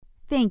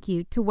Thank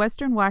you to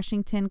Western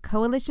Washington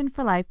Coalition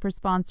for Life for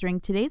sponsoring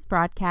today's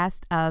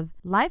broadcast of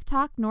Life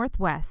Talk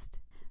Northwest.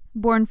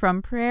 Born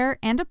from prayer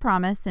and a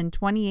promise in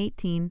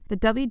 2018, the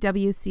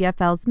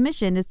WWCFL's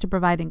mission is to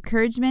provide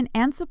encouragement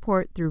and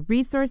support through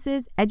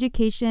resources,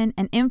 education,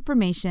 and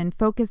information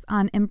focused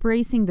on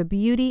embracing the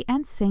beauty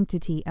and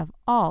sanctity of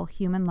all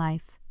human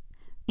life.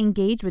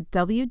 Engage with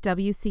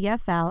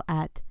WWCFL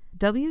at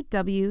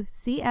wwcfl.org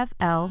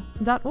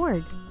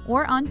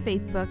or on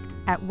Facebook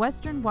at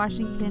Western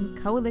Washington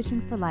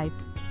Coalition for Life.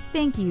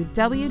 Thank you,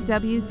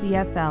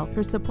 WWCFL,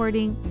 for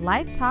supporting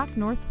Life Talk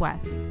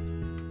Northwest.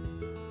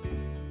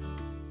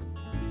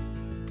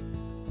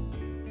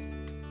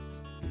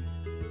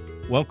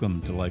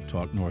 Welcome to Life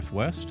Talk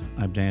Northwest.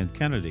 I'm Dan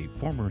Kennedy,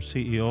 former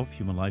CEO of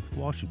Human Life of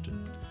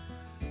Washington.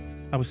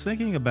 I was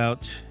thinking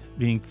about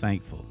being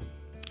thankful,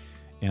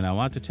 and I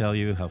want to tell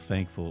you how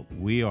thankful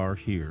we are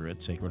here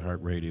at Sacred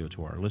Heart Radio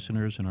to our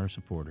listeners and our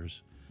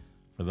supporters,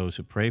 for those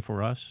who pray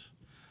for us,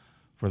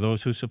 for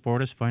those who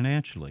support us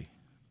financially.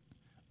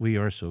 We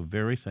are so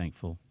very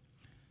thankful,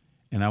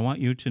 and I want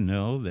you to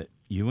know that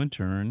you in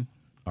turn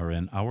are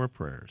in our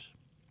prayers.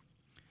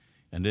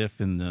 And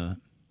if in the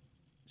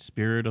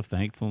spirit of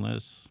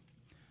thankfulness,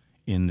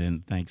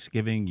 in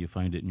Thanksgiving, you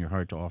find it in your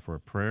heart to offer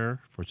a prayer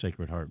for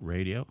Sacred Heart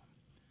Radio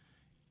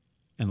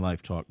and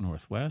Life Talk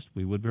Northwest,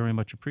 we would very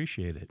much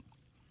appreciate it.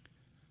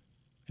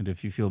 And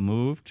if you feel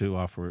moved to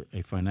offer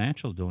a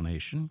financial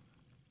donation,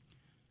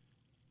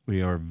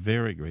 we are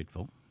very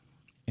grateful,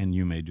 and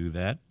you may do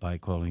that by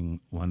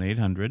calling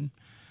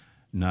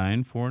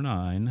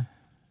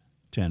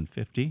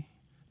 1-800-949-1050.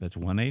 That's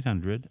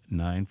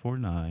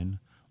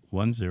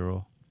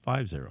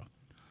 1-800-949-1050.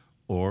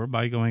 Or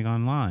by going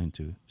online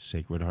to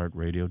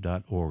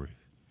sacredheartradio.org.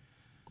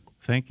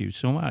 Thank you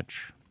so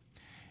much.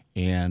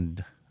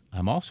 And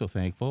I'm also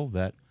thankful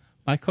that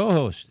my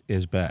co-host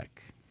is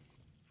back.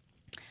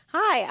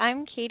 Hi,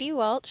 I'm Katie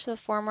Welch, the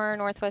former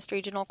Northwest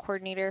Regional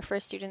Coordinator for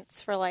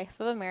Students for Life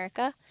of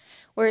America.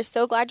 We're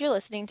so glad you're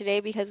listening today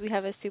because we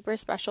have a super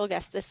special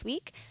guest this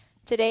week.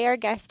 Today our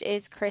guest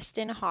is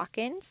Kristen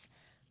Hawkins.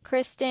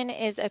 Kristen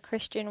is a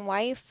Christian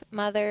wife,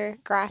 mother,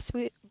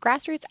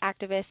 grassroots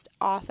activist,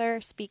 author,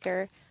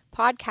 speaker,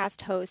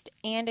 podcast host,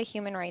 and a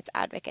human rights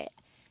advocate.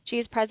 She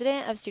is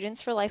president of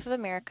Students for Life of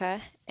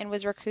America and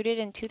was recruited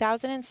in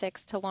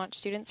 2006 to launch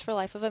Students for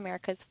Life of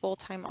America's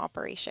full-time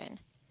operation.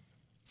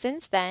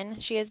 Since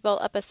then, she has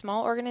built up a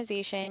small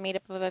organization made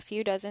up of a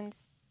few dozen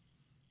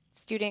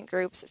student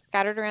groups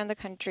scattered around the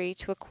country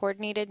to a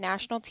coordinated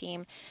national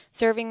team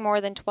serving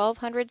more than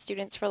 1,200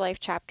 Students for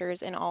Life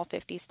chapters in all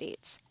 50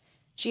 states.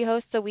 She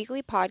hosts a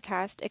weekly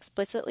podcast,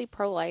 Explicitly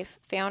Pro-Life,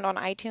 found on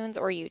iTunes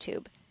or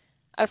YouTube.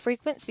 A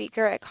frequent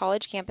speaker at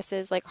college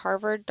campuses like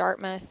Harvard,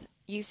 Dartmouth,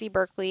 UC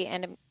Berkeley,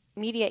 and a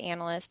media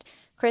analyst,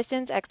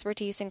 Kristen's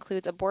expertise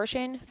includes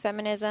abortion,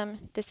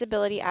 feminism,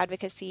 disability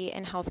advocacy,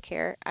 and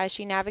healthcare as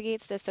she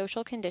navigates the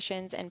social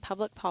conditions and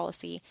public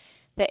policy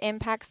that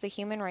impacts the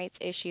human rights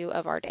issue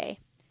of our day.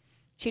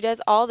 She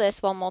does all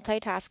this while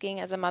multitasking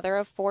as a mother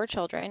of 4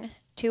 children,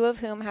 2 of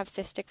whom have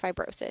cystic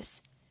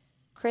fibrosis.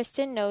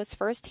 Kristen knows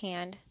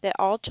firsthand that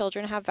all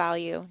children have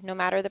value, no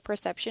matter the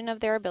perception of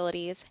their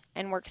abilities,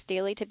 and works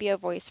daily to be a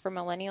voice for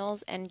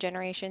millennials and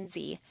Generation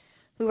Z,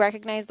 who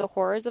recognize the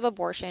horrors of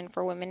abortion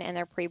for women and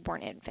their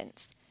preborn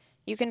infants.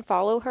 You can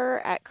follow her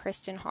at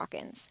Kristen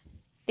Hawkins.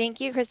 Thank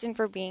you, Kristen,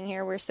 for being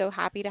here. We're so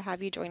happy to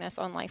have you join us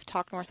on Life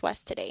Talk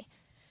Northwest today.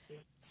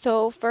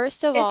 So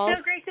first of all... It's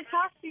so great to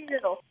talk to you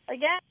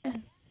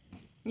again.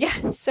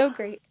 Yeah, so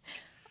great.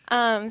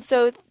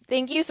 So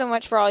thank you so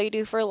much for all you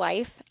do for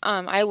life.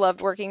 I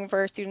loved working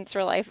for Students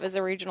for Life as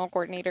a regional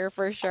coordinator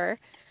for sure.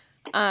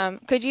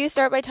 Could you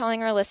start by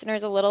telling our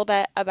listeners a little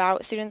bit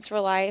about Students for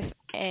Life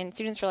and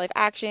Students for Life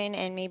Action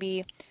and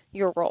maybe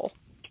your role?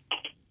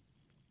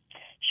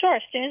 Sure.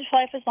 Students for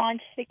Life was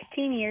launched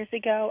 16 years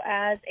ago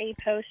as a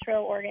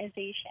post-Roe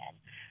organization,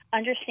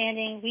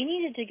 understanding we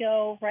needed to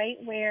go right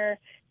where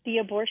the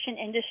abortion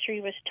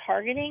industry was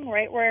targeting,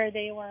 right where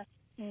they were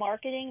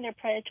marketing their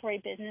predatory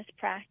business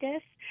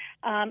practice,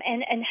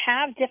 and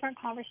have different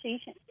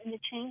conversations and to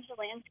change the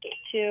landscape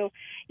to,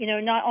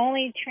 not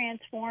only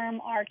transform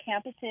our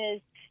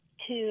campuses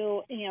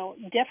to,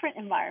 different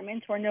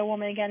environments where no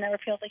woman, again, ever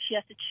feels like she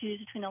has to choose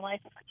between the life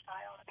of her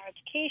child and her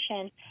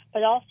education,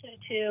 but also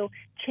to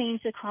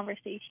change the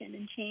conversation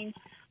and change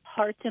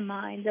hearts and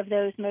minds of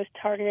those most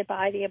targeted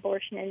by the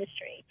abortion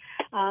industry.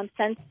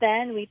 Since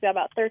then, we've got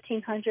about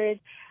 1,300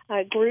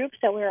 groups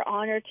that we're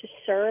honored to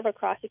serve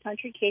across the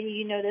country. Katie,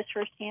 you know this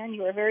firsthand.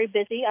 You are very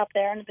busy up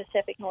there in the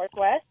Pacific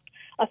Northwest,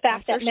 a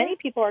fact that many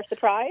people are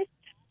surprised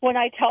when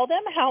I tell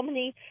them how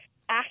many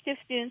active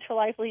Students for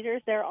Life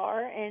leaders there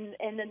are in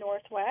the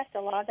Northwest. A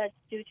lot of that's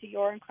due to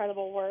your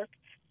incredible work.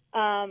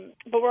 But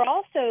we're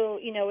also,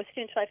 with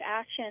Students for Life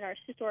Action, our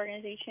sister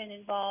organization,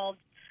 involved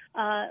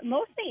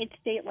mostly at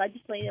state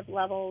legislative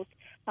levels,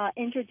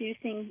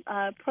 introducing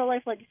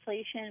pro-life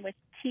legislation with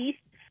teeth,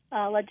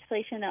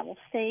 legislation that will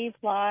save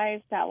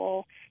lives, that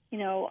will,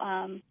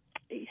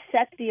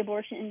 set the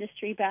abortion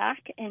industry back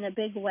in a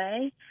big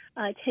way,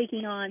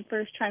 taking on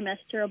first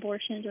trimester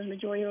abortions, where the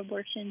majority of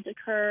abortions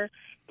occur,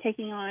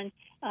 taking on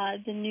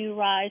the new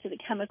rise of the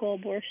chemical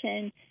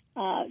abortion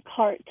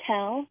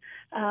cartel,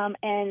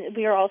 and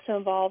we are also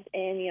involved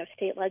in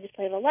state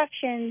legislative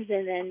elections,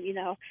 and then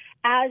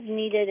as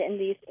needed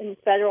in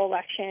federal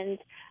elections,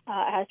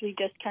 as we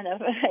just kind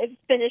of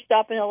finished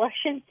up an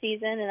election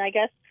season, and I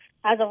guess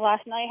as of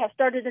last night have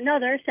started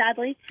another,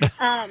 sadly.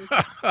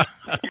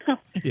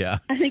 Yeah,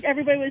 I think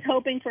everybody was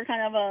hoping for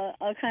kind of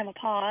a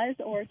pause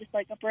or just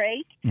like a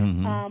break,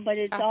 but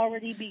it's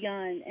already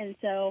begun, and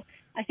so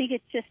I think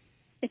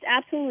it's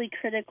absolutely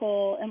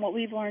critical. And what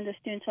we've learned as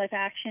Students for Life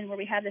Action, where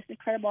we have this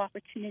incredible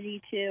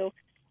opportunity to,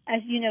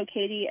 as you know,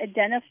 Katie,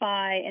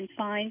 identify and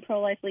find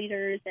pro-life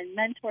leaders and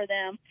mentor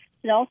them,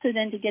 but also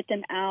then to get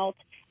them out,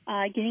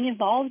 getting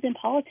involved in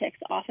politics,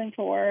 often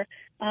for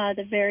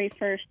the very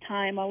first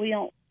time. While we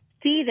don't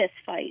see this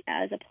fight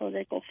as a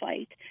political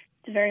fight,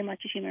 it's very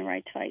much a human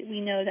rights fight.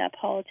 We know that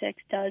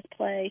politics does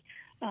play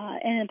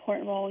an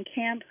important role and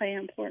can play an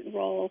important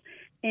role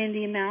in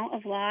the amount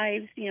of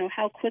lives,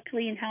 how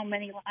quickly and how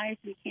many lives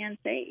we can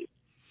save.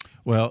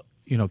 Well,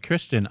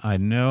 Kristen, I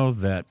know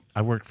that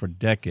I worked for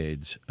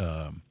decades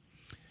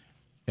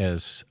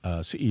as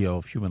CEO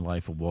of Human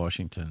Life of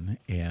Washington,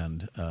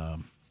 and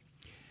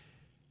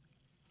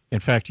in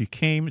fact, you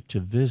came to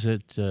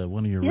visit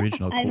one of your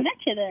regional. I met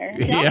you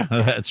there. Yeah,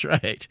 that's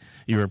right.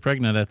 You were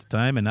pregnant at the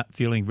time and not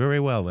feeling very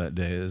well that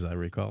day, as I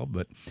recall.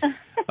 But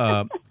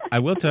I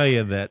will tell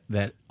you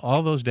that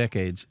all those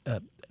decades,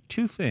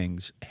 two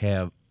things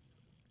have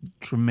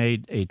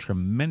made a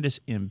tremendous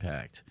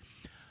impact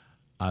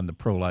on the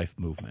pro-life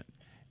movement.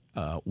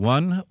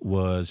 One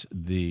was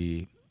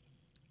the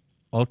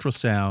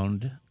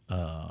ultrasound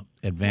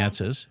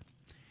advances,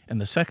 and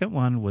the second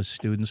one was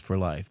Students for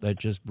Life. That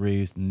just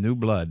breathed new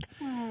blood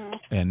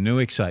and new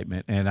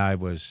excitement, and I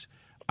was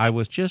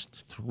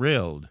just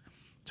thrilled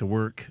to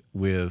work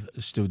with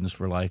Students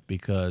for Life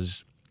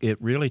because it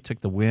really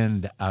took the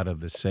wind out of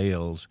the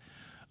sails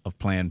of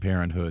Planned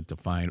Parenthood to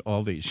find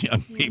all these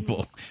young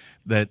people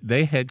that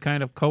they had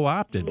kind of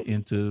co-opted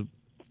into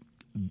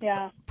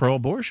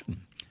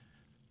pro-abortion.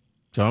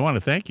 So I want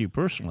to thank you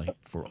personally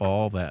for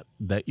all that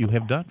you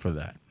have done for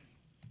that.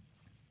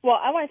 Well,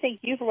 I want to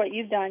thank you for what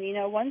you've done.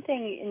 One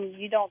thing, and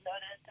you don't know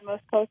this, and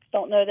most folks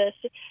don't know this,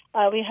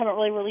 we haven't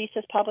really released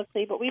this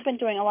publicly, but we've been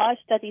doing a lot of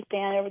studies,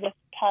 Dan, over the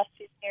past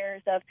few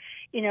years of,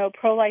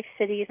 pro-life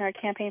cities and our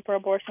campaign for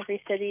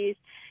abortion-free cities,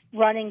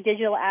 running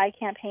digital ad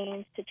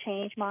campaigns to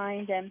change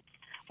minds. And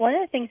one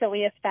of the things that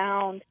we have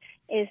found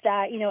is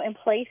that, in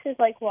places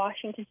like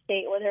Washington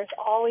State, where there's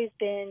always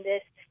been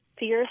this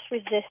fierce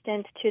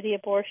resistance to the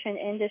abortion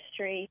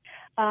industry,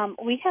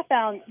 we have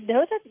found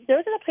those are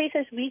the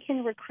places we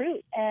can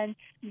recruit and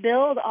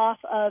build off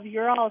of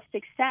your all's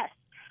success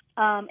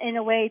in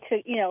a way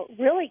to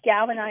really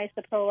galvanize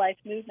the pro-life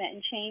movement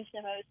and change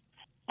the most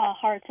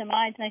hearts and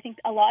minds. And I think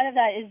a lot of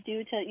that is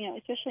due to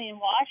especially in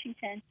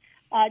Washington,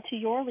 to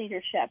your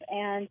leadership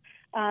and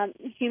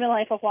Human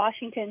Life of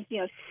Washington's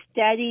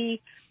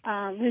steady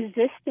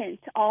resistance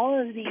all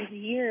of these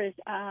years.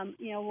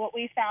 What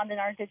we found in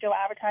our digital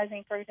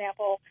advertising, for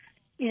example,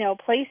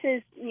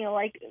 places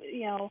like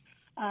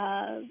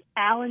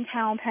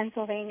Allentown,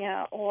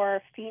 Pennsylvania,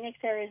 or Phoenix,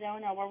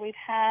 Arizona, where we've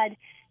had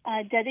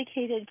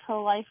dedicated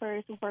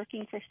pro-lifers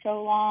working for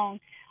so long.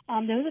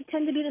 Those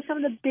tend to be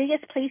some of the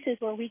biggest places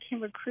where we can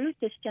recruit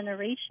this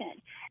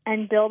generation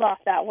and build off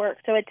that work.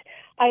 So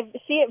I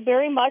see it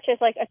very much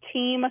as like a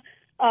team.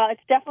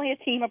 It's definitely a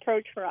team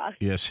approach for us.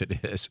 Yes,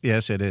 it is.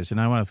 Yes, it is. And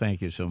I want to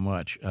thank you so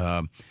much.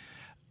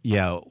 We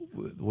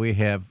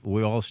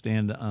all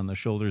stand on the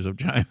shoulders of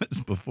giants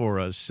before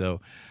us.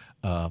 So,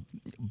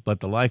 but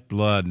the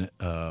lifeblood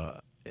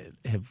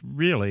have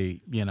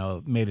really,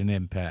 made an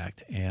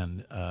impact.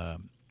 And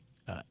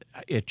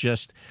it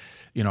just,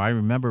 I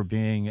remember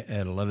being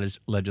at a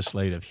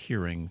legislative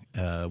hearing.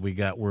 We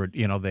got word,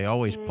 they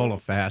always pull a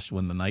fast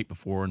one the night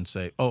before and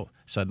say, oh,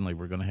 suddenly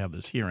we're going to have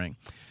this hearing.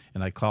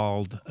 And I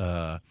called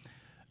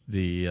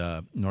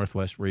the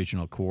Northwest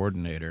Regional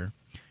Coordinator,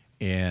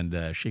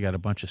 and she got a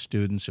bunch of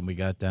students, and we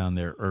got down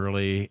there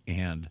early,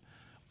 and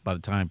by the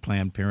time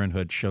Planned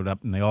Parenthood showed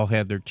up, and they all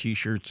had their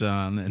T-shirts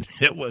on, and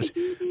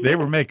they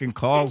were making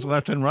calls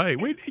left and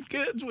right. We need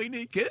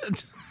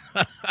kids.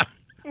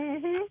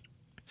 Mm-hmm.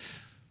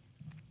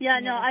 Yeah,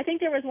 no, I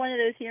think there was one of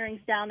those hearings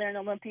down there in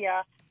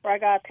Olympia where I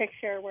got a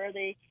picture where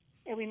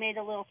we made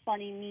a little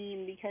funny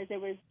meme because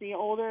it was the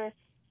older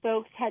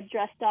folks had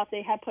dressed up.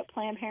 They had put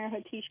Planned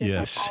Parenthood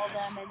T-shirts on all of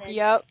them, and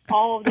then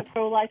all of the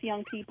pro-life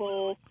young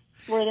people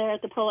were there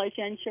at the pro-life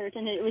Gen Church,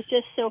 and it was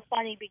just so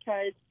funny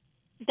because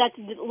that's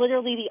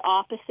literally the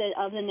opposite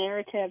of the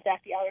narrative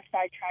that the other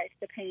side tries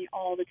to paint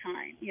all the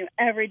time.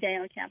 Every day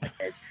on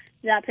campuses,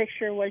 that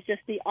picture was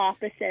just the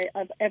opposite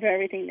of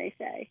everything they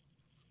say.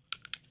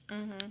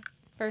 Mm-hmm.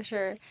 For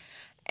sure.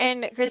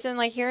 And Kristen,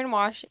 like here in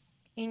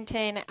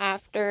Washington,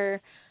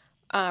 after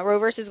Roe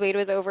versus Wade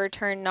was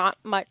overturned, not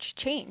much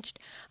changed.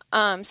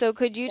 So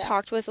could you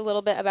talk to us a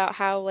little bit about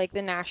how like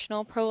the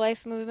national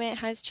pro-life movement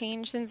has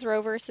changed since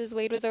Roe versus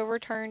Wade was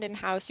overturned and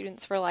how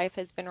Students for Life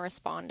has been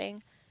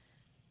responding?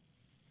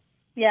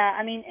 Yeah,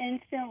 I mean,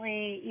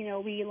 instantly,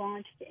 we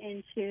launched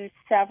into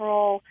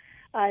several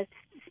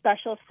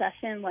special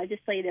session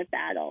legislative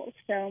battles.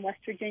 So in West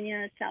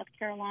Virginia, South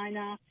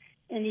Carolina,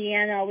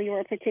 Indiana, we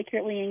were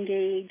particularly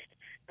engaged,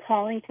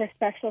 calling for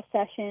special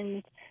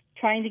sessions,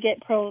 trying to get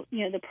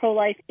the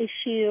pro-life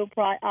issue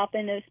brought up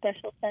in those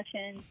special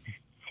sessions,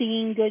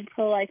 seeing good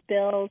pro-life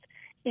bills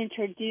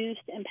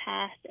introduced and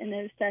passed in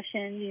those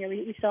sessions.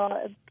 We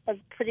saw a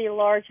pretty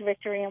large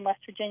victory in West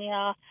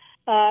Virginia.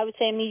 I would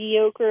say a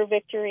mediocre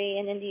victory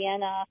in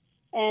Indiana.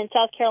 And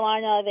South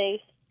Carolina,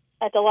 they,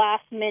 at the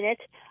last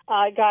minute,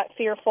 got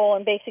fearful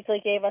and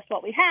basically gave us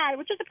what we had,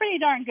 which is a pretty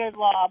darn good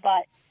law,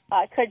 but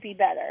could be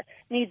better.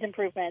 Needs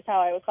improvement is how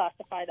I would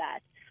classify that.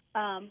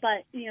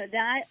 But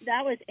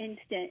that was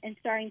instant, and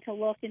starting to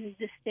look into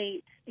the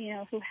states,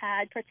 who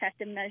had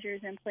protective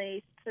measures in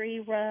place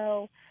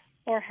pre-Roe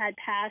or had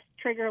passed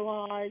trigger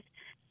laws.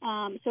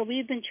 So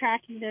we've been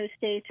tracking those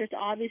states. There's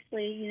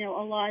obviously, a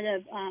lot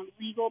of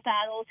legal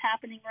battles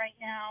happening right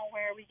now,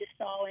 where we just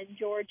saw in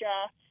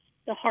Georgia,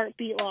 the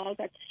heartbeat law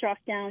got struck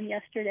down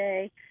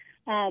yesterday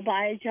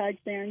by a judge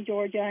there in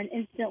Georgia, and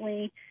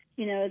instantly,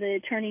 the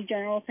Attorney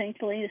General,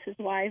 thankfully, this is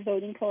why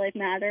voting pro-life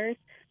matters,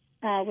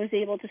 was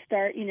able to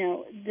start,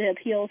 the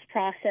appeals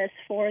process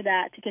for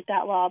that to get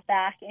that law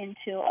back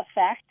into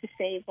effect to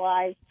save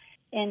lives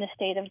in the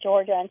state of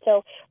Georgia. And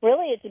so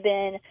really it's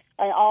been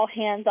an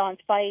all-hands-on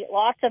fight,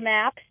 lots of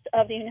maps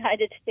of the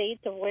United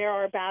States of where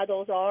our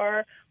battles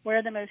are,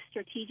 where the most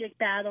strategic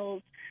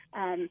battles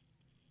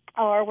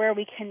are, where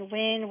we can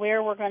win,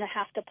 where we're going to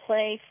have to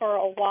play for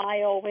a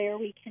while, where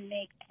we can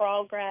make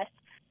progress.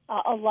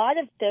 A lot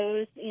of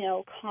those,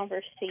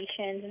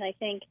 conversations, and I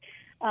think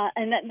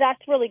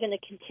that's really going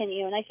to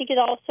continue. And I think it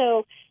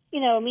also,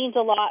 means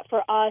a lot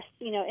for us,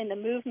 in the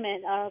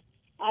movement of,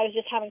 I was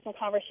just having some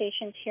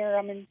conversations here.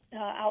 I'm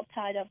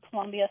outside of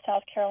Columbia,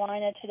 South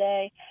Carolina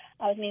today.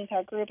 I was meeting with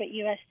our group at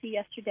USC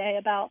yesterday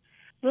about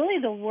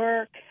really the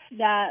work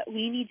that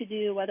we need to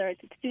do, whether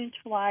it's at Students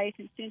for Life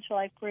and Students for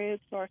Life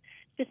groups or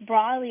just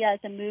broadly as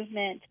a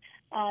movement,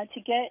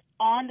 to get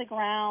on the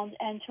ground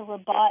and to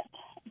rebut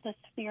the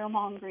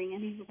fear-mongering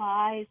and these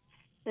lies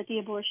that the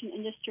abortion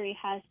industry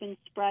has been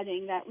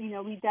spreading that, we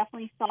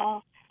definitely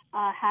saw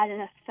had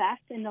an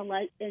effect in the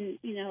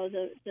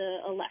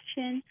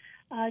election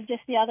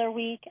just the other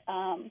week,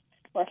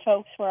 where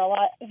folks were a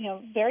lot,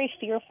 very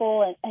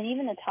fearful, and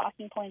even the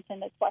talking points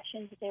and the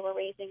questions that they were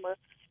raising were,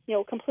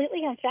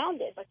 completely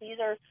unfounded. But these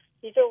are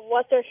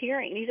what they're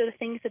hearing. These are the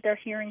things that they're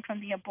hearing from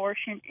the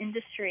abortion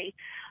industry.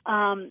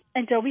 And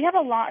so we have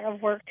a lot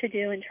of work to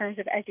do in terms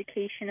of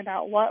education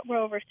about what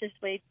Roe versus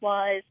Wade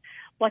was,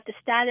 what the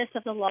status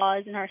of the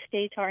laws in our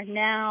states are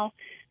now,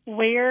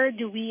 where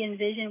do we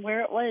envision,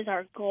 what is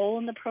our goal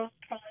in the process,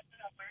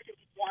 where do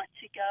we want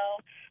to go,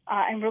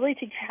 and really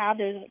to have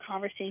those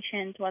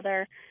conversations,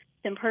 whether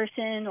it's in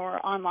person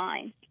or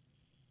online.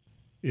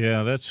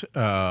 Yeah, that's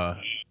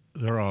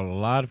there are a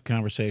lot of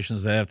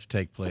conversations that have to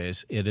take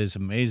place. It is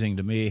amazing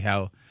to me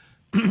how,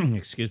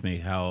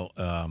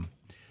 how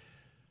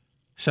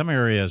some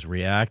areas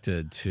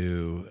reacted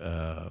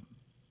to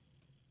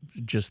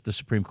just the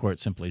Supreme Court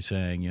simply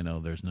saying,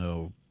 there's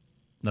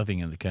nothing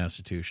in the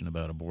Constitution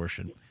about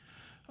abortion.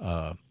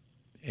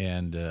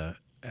 Here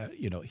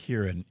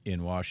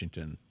in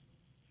Washington,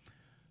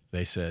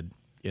 they said,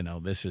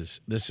 this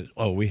is,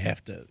 we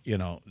have to,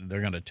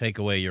 they're going to take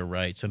away your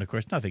rights. And, of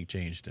course, nothing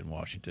changed in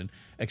Washington,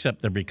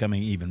 except they're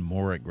becoming even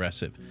more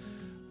aggressive.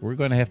 We're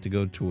going to have to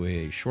go to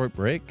a short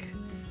break,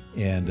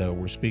 and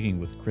we're speaking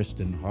with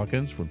Kristen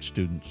Hawkins from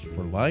Students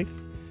for Life,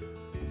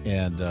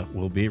 and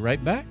we'll be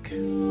right back.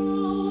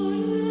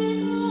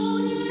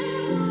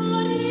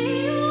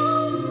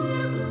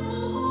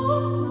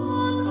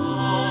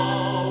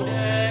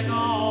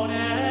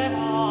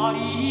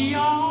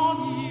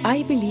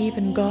 I believe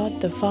in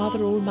God, the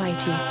Father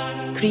Almighty,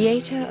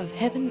 creator of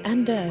heaven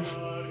and earth.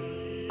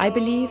 I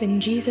believe in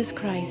Jesus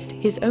Christ,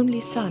 his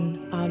only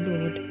Son, our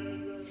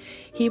Lord.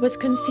 He was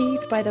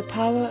conceived by the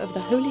power of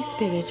the Holy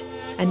Spirit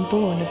and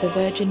born of the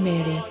Virgin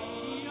Mary.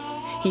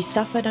 He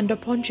suffered under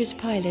Pontius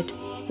Pilate,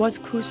 was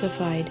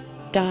crucified,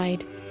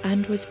 died,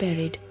 and was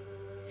buried.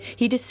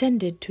 He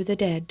descended to the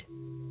dead.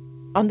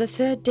 On the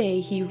third day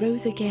he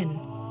rose again.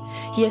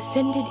 He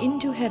ascended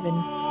into heaven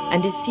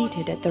and is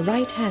seated at the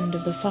right hand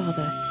of the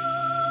Father.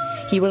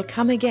 He will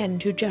come again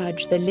to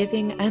judge the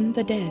living and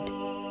the dead.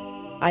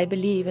 I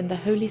believe in the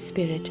Holy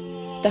Spirit,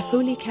 the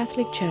Holy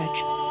Catholic Church,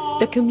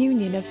 the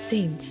communion of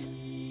saints,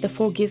 the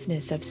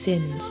forgiveness of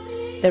sins,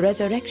 the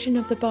resurrection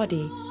of the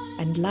body,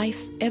 and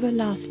life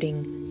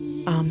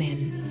everlasting.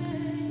 Amen.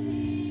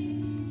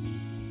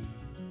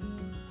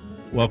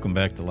 Welcome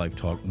back to Life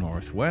Talk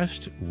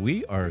Northwest.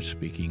 We are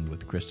speaking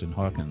with Kristen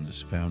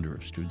Hawkins, founder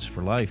of Students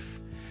for Life.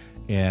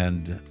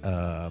 And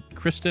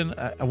Kristen,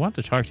 I want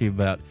to talk to you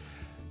about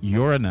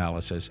your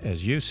analysis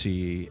as you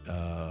see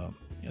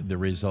the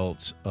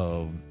results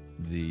of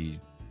the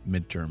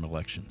midterm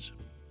elections.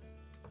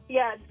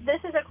 Yeah, this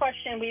is a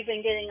question we've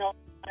been getting a lot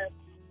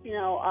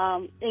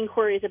of,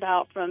 inquiries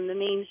about from the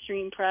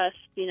mainstream press,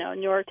 New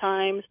York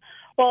Times,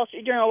 Wall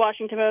Street Journal,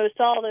 Washington Post,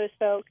 all those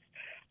folks,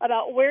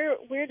 about where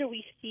do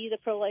we see the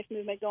pro-life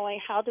movement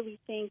going? How do we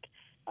think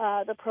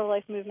the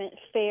pro-life movement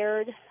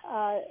fared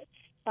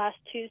last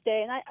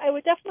Tuesday? And I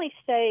would definitely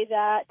say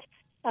that,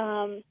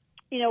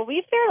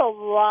 we fared a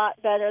lot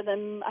better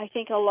than I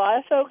think a lot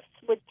of folks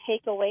would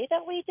take away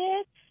that we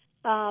did.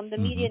 The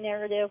media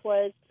narrative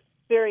was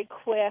very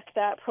quick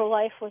that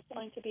pro-life was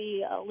going to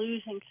be a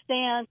losing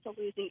stance, a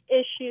losing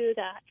issue,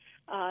 that,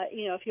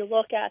 if you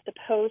look at the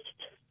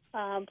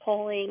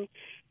polling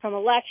from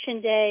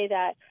Election Day,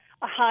 that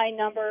a high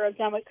number of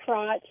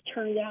Democrats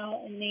turned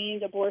out and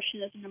named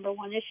abortion as the number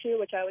one issue,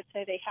 which I would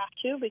say they have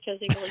to, because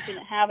they really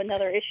didn't have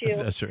another issue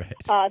That's right.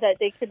 that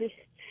they could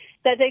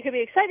be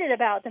excited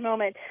about at the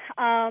moment.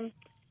 And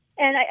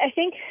I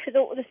think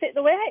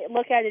the way I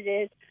look at it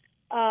is,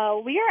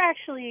 we are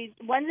actually,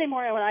 Wednesday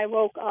morning when I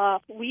woke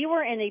up, we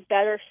were in a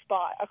better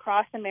spot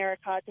across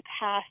America to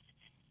pass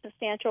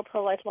substantial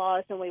pro-life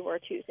laws than we were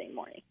Tuesday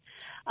morning.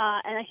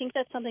 And I think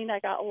that's something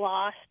that got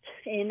lost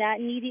in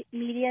that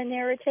media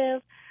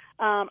narrative.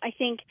 I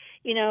think,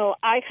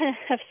 I kind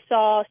of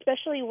saw,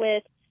 especially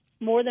with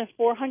more than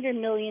 $400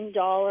 million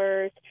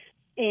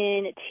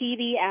in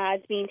TV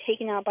ads being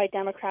taken out by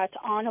Democrats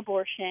on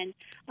abortion,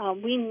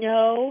 we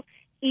know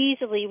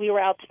easily we were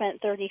outspent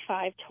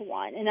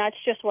 35-1, and that's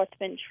just what's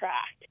been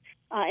tracked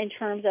in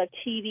terms of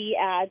TV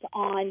ads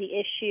on the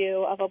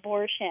issue of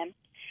abortion.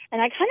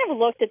 And I kind of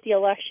looked at the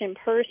election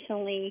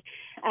personally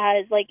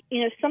as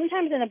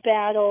sometimes in a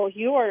battle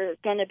you are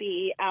going to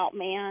be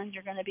outmanned,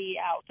 you're going to be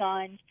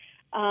outgunned,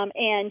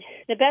 and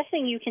the best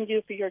thing you can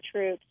do for your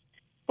troops,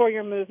 for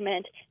your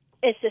movement,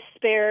 is to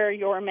spare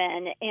your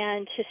men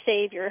and to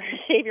save your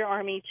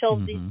army till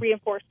the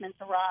reinforcements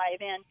arrive.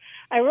 And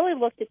I really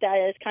looked at that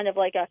as kind of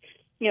like a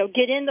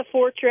get in the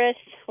fortress,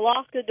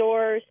 lock the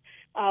doors,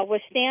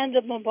 withstand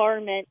the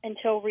bombardment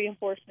until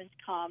reinforcements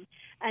come.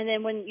 And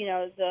then when,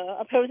 the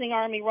opposing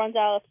army runs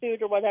out of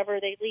food or whatever,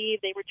 they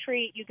leave, they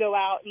retreat, you go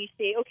out and you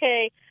see,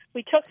 okay,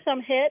 we took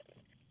some hits,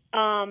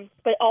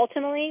 but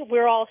ultimately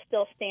we're all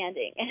still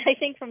standing. And I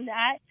think from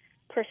that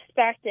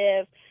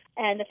perspective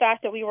and the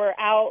fact that we were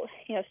out,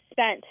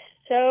 spent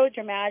so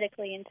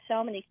dramatically in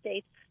so many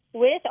states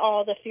with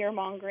all the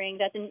fear-mongering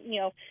that,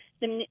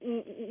 the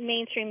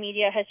mainstream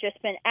media has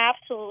just been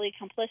absolutely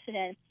complicit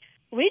in,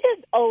 we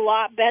did a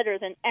lot better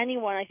than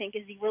anyone, I think,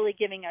 is really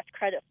giving us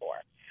credit for.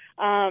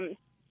 And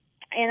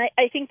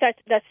I think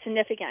that's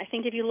significant. I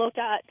think if you look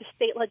at the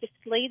state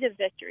legislative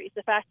victories,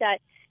 the fact that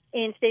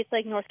in states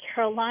like North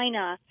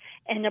Carolina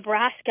and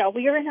Nebraska,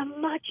 we are in a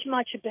much,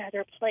 much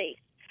better place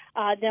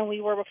than we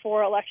were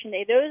before Election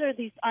Day. Those are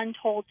these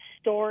untold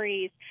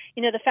stories.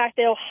 The fact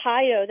that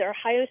the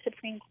Ohio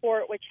Supreme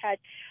Court, which had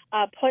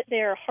put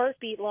their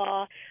heartbeat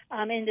law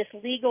in this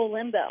legal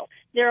limbo,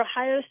 their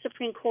Ohio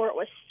Supreme Court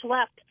was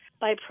swept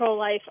by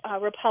pro-life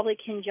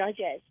Republican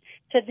judges.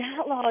 So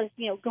that law is,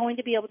 going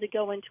to be able to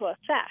go into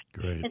effect.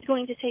 Great. It's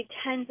going to save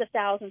tens of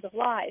thousands of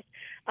lives.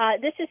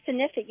 This is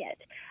significant.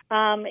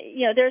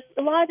 There's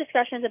a lot of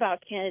discussions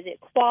about candidate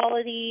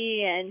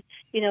quality and,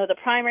 the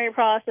primary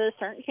process,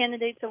 certain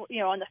candidates,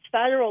 on the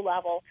federal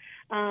level.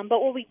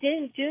 But what we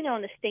do know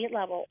on the state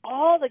level,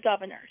 all the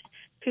governors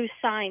who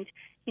signed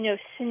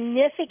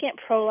significant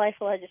pro-life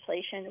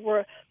legislation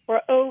were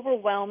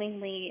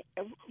overwhelmingly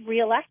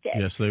reelected.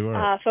 Yes, they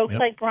were. Folks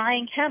like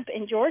Brian Kemp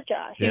in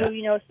Georgia,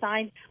 who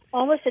signed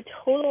almost a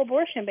total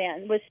abortion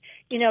ban.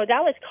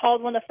 That was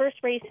called one of the first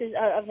races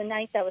of the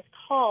night that was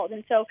called.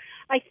 And so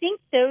I think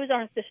those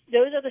are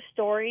the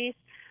stories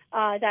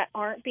that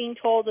aren't being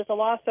told. There's a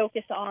lot of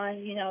focus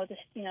on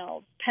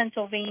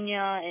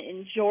Pennsylvania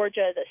and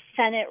Georgia, the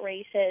Senate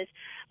races,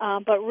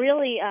 but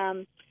really.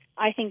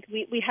 I think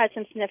we had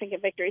some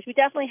significant victories. We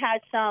definitely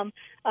had some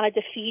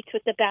defeats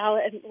with the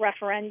ballot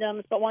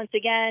referendums, but once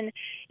again,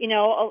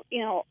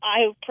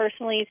 I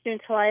personally,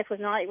 Students for Life, was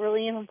not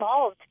really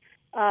involved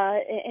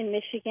in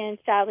Michigan,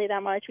 sadly,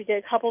 that much. We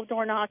did a couple of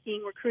door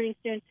knocking, recruiting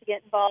students to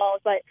get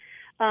involved, but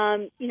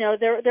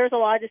there's a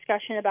lot of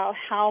discussion about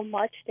how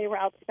much they were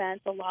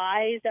outspent, the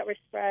lies that were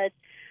spread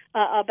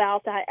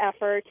about that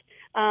effort,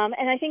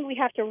 and I think we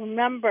have to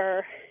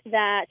remember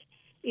that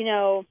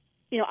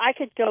I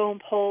could go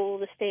and poll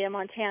the state of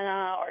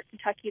Montana or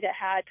Kentucky that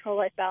had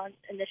pro-life ballot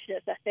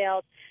initiatives that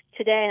failed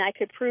today, and I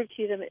could prove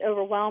to you that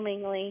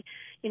overwhelmingly,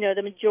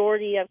 the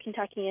majority of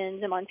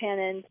Kentuckians and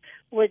Montanans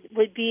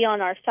would be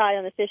on our side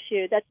on this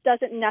issue. That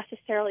doesn't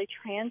necessarily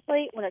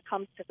translate when it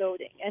comes to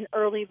voting and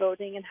early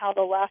voting and how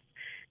the left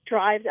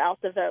drives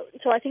out the vote.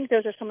 So I think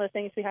those are some of the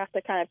things we have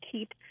to kind of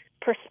keep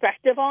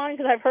perspective on,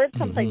 because I've heard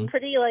some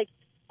pretty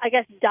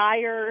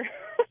dire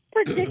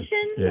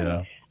predictions.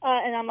 Yeah.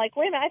 And I'm like,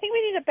 wait a minute, I think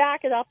we need to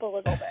back it up a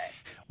little bit.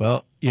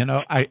 Well,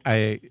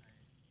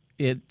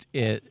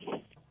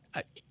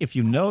 if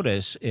you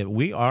notice,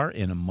 we are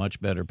in a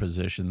much better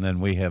position than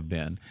we have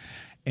been.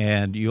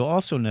 And you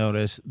also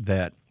notice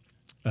that,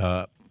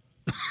 the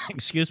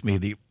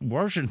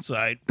abortion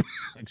side,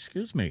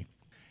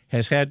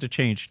 has had to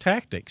change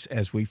tactics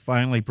as we've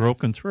finally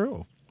broken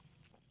through.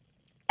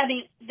 I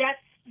mean,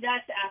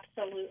 that's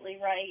absolutely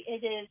right.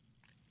 It is.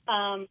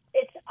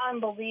 It's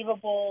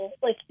unbelievable,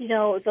 like,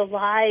 the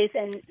lies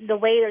and the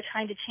way they're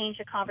trying to change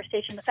the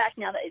conversation. The fact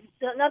now that it's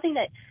nothing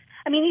that,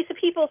 I mean, these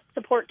people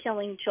support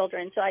killing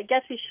children, so I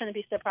guess we shouldn't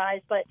be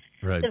surprised. But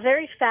Right. the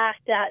very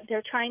fact that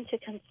they're trying to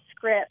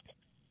conscript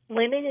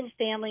women and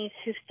families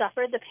who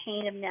suffered the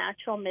pain of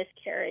natural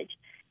miscarriage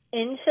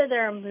into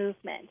their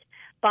movement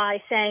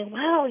by saying,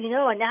 well,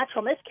 a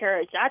natural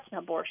miscarriage, that's an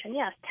abortion.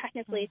 Yes,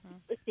 technically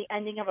it's the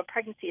ending of a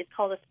pregnancy. It's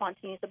called a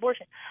spontaneous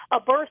abortion. A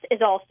birth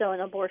is also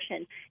an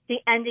abortion, the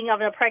ending of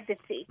a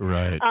pregnancy.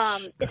 Right.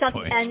 It's not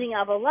the ending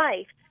of a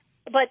life.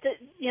 But,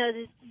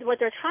 what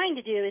they're trying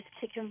to do is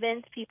to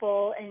convince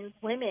people and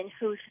women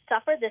who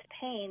suffer this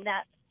pain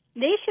that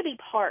they should be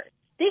part.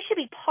 They should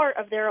be part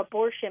of their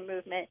abortion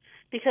movement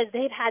because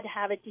they've had to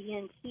have a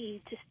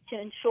DNC to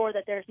ensure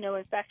that there's no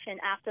infection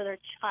after their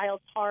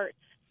child's heart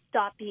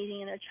stopped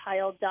beating and their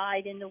child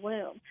died in the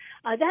womb.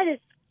 That is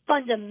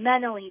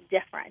fundamentally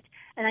different,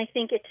 and I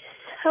think it's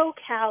so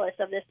callous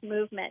of this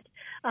movement.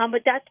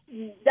 But that's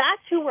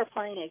who we're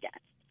playing against.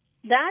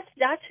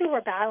 That's who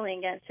we're battling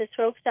against, is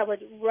folks that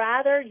would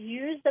rather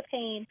use the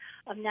pain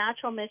of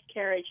natural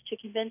miscarriage to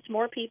convince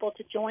more people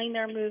to join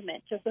their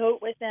movement, to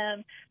vote with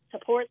them,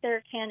 support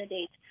their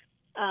candidates.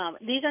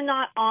 These are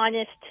not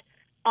honest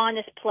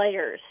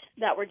players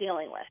that we're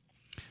dealing with.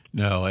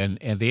 No, and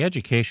the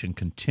education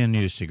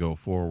continues to go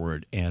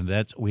forward, and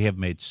we have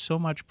made so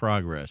much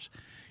progress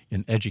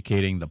in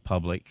educating the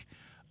public,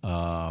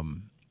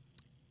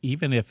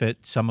 even if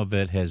some of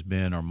it has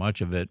been, or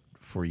much of it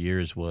for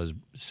years was,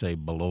 say,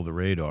 below the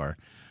radar,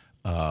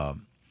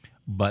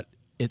 but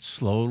it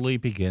slowly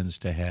begins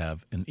to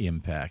have an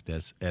impact,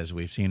 as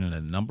we've seen in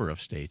a number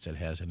of states. It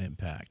has an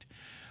impact.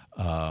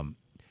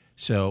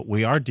 So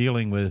we are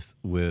dealing with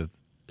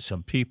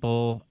some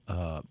people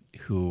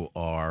who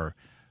are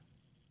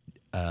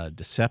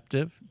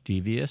deceptive,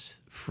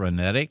 devious,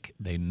 frenetic.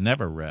 They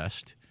never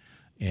rest,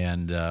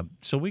 and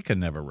so we can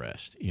never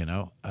rest,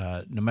 no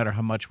matter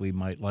how much we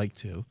might like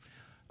to.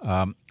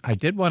 I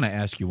did want to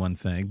ask you one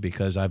thing,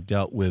 because I've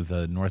dealt with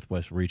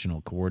Northwest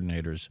regional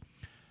coordinators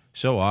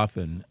so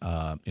often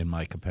in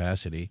my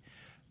capacity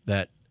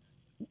that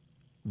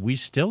we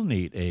still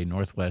need a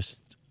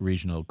Northwest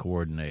regional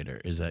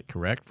coordinator. Is that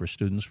correct, for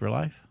Students for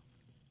Life?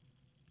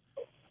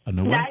 A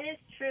new one? That is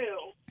true.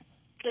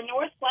 The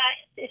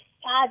Northwest is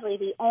sadly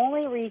the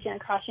only region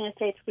across the United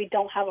States we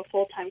don't have a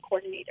full-time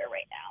coordinator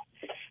right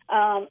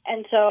now.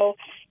 And so,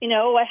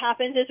 what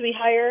happens is we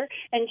hire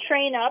and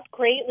train up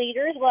great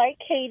leaders like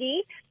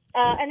Katie,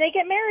 and they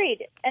get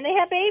married and they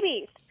have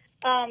babies.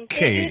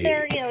 They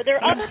do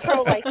their other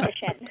pro-life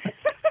mission.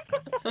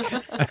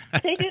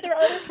 They do their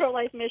other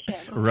pro-life mission.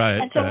 Right.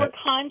 And so we're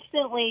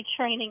constantly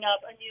training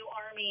up a new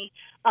army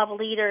of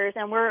leaders,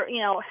 and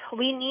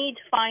we need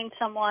to find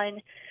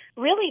someone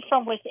really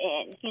from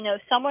within,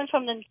 someone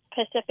from the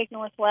Pacific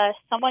Northwest,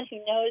 someone who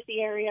knows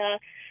the area,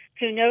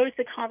 who knows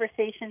the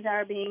conversations that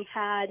are being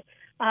had,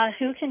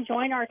 who can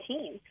join our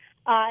team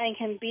and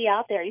can be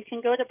out there. You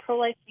can go to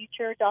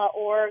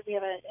prolifefuture.org. We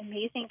have an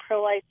amazing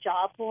pro-life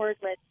job board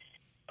with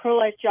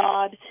pro-life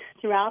jobs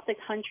throughout the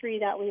country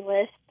that we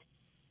list.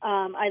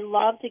 I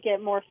love to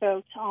get more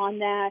folks on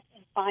that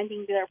and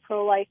finding their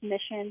pro-life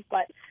mission,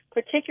 but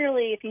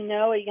particularly if you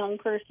know a young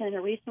person,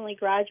 a recently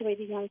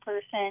graduated young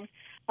person,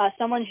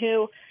 someone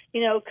who,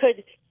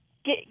 could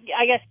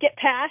get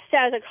passed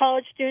as a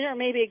college student or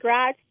maybe a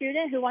grad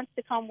student who wants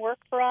to come work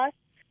for us,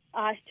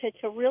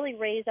 to really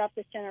raise up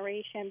this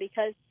generation,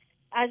 because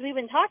as we've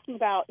been talking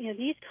about,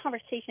 these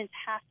conversations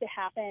have to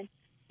happen.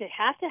 They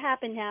have to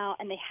happen now,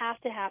 and they have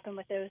to happen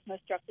with those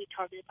most directly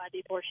targeted by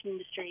the abortion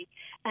industry.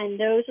 And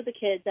those are the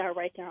kids that are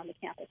right there on the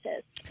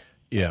campuses.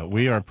 Yeah,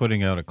 we are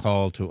putting out a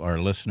call to our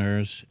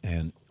listeners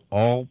and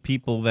all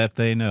people that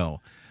they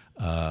know.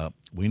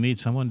 We need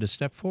someone to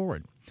step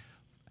forward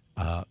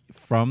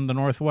from the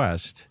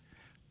Northwest.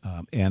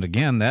 And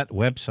again, that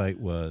website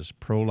was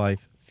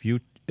Pro-Life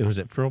Future. Was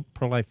it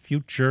Pro-Life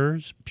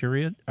Futures,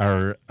 period,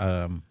 or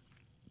plural?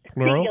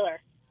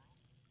 Singular.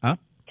 Huh?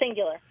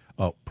 Singular.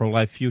 Oh,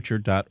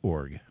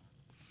 prolifefuture.org.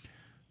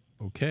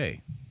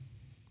 Okay.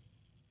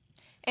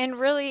 And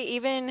really,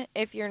 even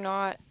if you're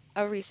not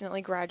a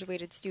recently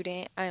graduated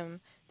student,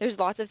 there's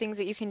lots of things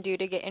that you can do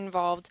to get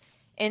involved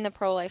in the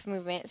pro-life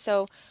movement.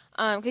 So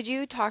could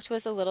you talk to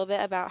us a little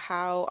bit about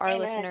how our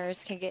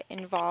listeners can get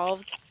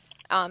involved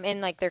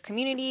in their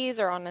communities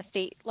or on a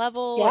state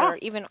level or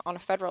even on a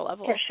federal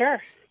level? For sure.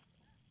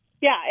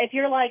 Yeah, if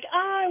you're like,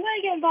 I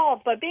want to get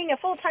involved, but being a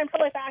full-time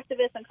pro-life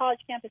activist on college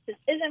campuses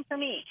isn't for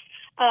me,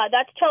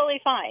 that's totally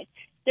fine.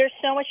 There's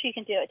so much you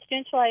can do. At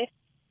Students for Life,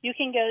 you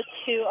can go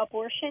to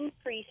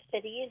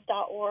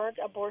abortionfreecities.org,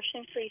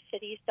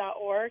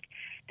 abortionfreecities.org.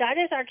 That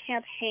is our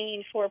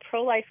campaign for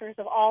pro-lifers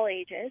of all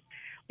ages.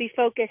 We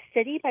focus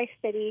city by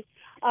city,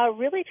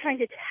 really trying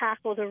to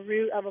tackle the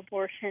root of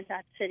abortion in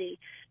that city.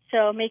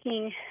 So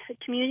making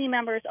community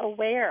members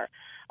aware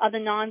of the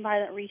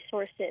nonviolent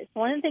resources.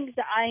 One of the things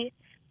that I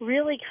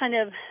really kind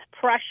of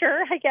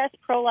pressure, I guess,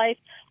 pro-life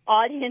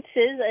audiences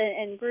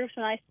and groups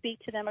when I speak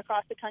to them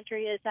across the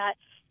country is that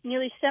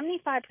nearly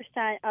 75%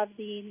 of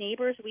the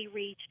neighbors we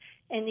reach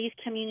in these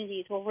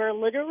communities where we're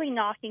literally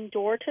knocking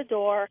door to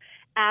door,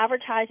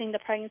 advertising the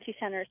pregnancy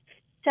centers,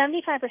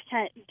 75%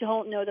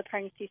 don't know the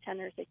pregnancy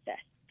centers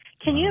exist.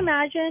 Can you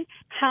imagine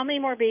how many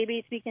more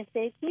babies we can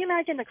save? Can you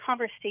imagine the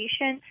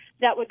conversation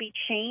that would be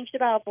changed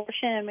about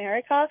abortion in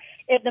America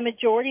if the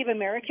majority of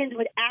Americans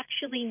would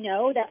actually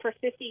know that for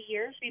 50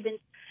 years we've been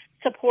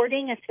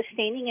supporting and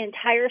sustaining an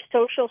entire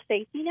social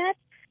safety net?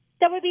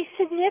 That would be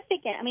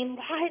significant. I mean,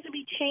 lives would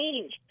be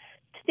changed.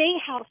 State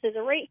houses,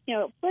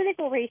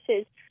 political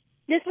races.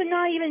 This would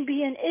not even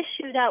be an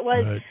issue that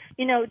was,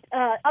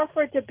 up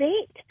for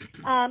debate.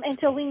 And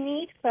so we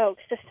need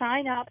folks to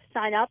sign up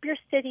your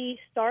city,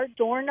 start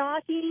door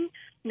knocking,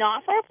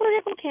 not for a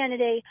political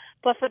candidate,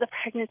 but for the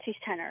pregnancy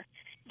center.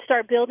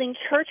 Start building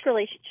church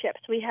relationships.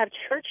 We have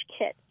church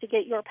kits to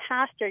get your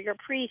pastor, your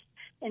priest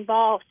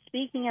involved,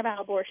 speaking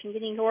about abortion,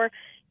 getting your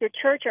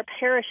church or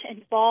parish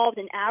involved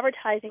in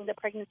advertising the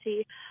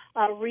pregnancy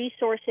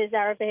resources that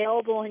are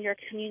available in your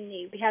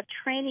community. We have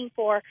training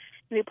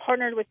we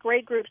partnered with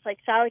great groups like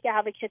Silent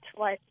Advocates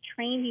for Life to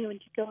train you and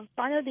to go in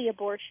front of the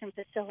abortion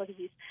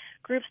facilities.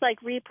 Groups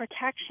like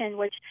Reprotection,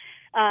 which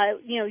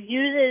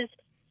uses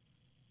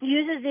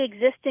the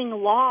existing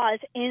laws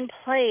in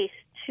place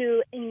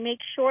to make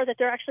sure that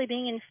they're actually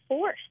being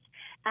enforced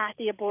at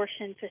the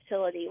abortion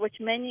facility, which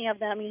many of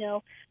them,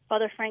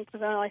 Father Frank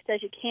Pavone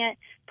says you can't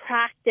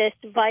practice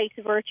vice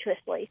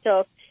virtuously.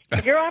 So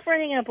if you're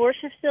operating an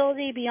abortion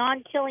facility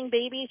beyond killing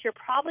babies, you're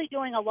probably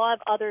doing a lot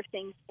of other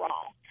things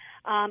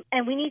wrong.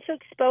 And we need to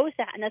expose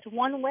that. And that's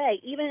one way,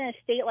 even in a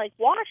state like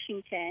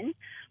Washington,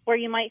 where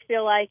you might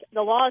feel like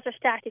the laws are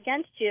stacked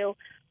against you,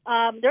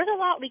 there's a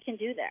lot we can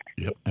do there.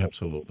 Yep,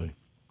 absolutely.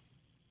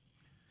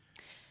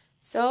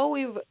 So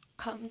we've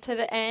come to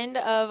the end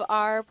of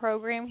our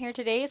program here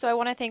today. So I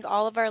want to thank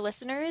all of our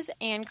listeners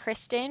and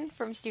Kristen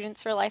from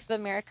Students for Life of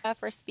America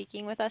for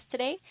speaking with us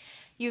today.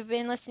 You've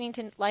been listening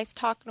to Life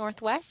Talk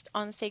Northwest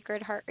on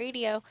Sacred Heart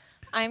Radio.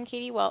 I'm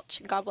Katie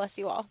Welch. God bless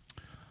you all.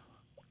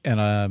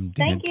 And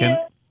Dan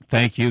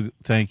Thank you,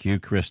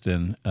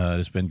 Kristen.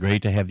 It's been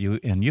great to have you,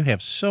 and you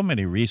have so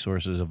many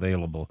resources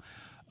available.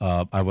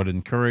 I would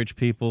encourage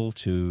people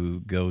to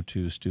go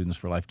to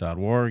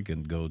studentsforlife.org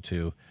and go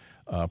to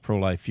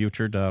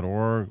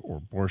prolifefuture.org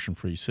or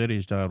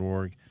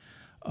abortionfreecities.org.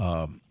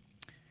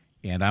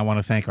 And I want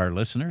to thank our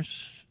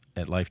listeners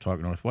at Life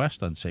Talk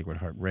Northwest on Sacred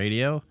Heart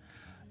Radio.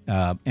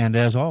 And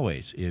as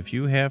always, if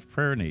you have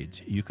prayer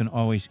needs, you can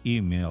always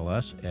email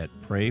us at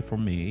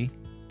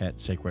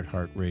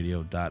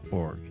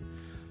prayforme@sacredheartradio.org.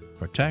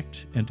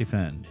 Protect and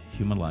defend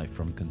human life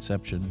from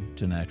conception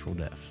to natural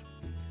death.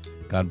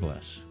 God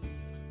bless.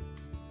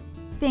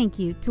 Thank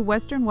you to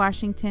Western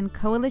Washington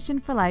Coalition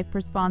for Life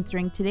for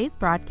sponsoring today's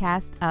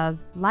broadcast of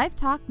Life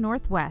Talk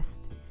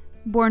Northwest.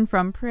 Born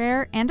from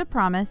prayer and a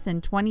promise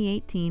in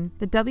 2018,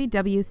 the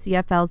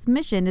WWCFL's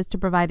mission is to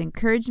provide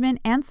encouragement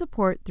and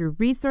support through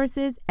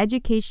resources,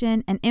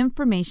 education, and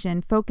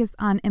information focused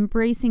on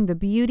embracing the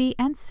beauty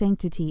and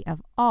sanctity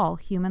of all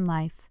human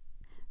life.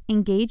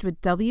 Engage with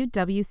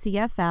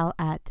WWCFL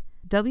at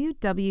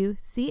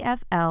wwcfl.org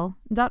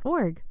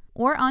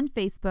or on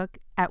Facebook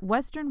at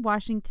Western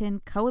Washington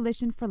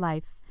Coalition for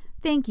Life.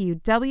 Thank you,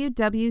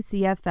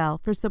 WWCFL,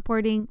 for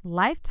supporting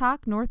Life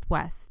Talk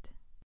Northwest.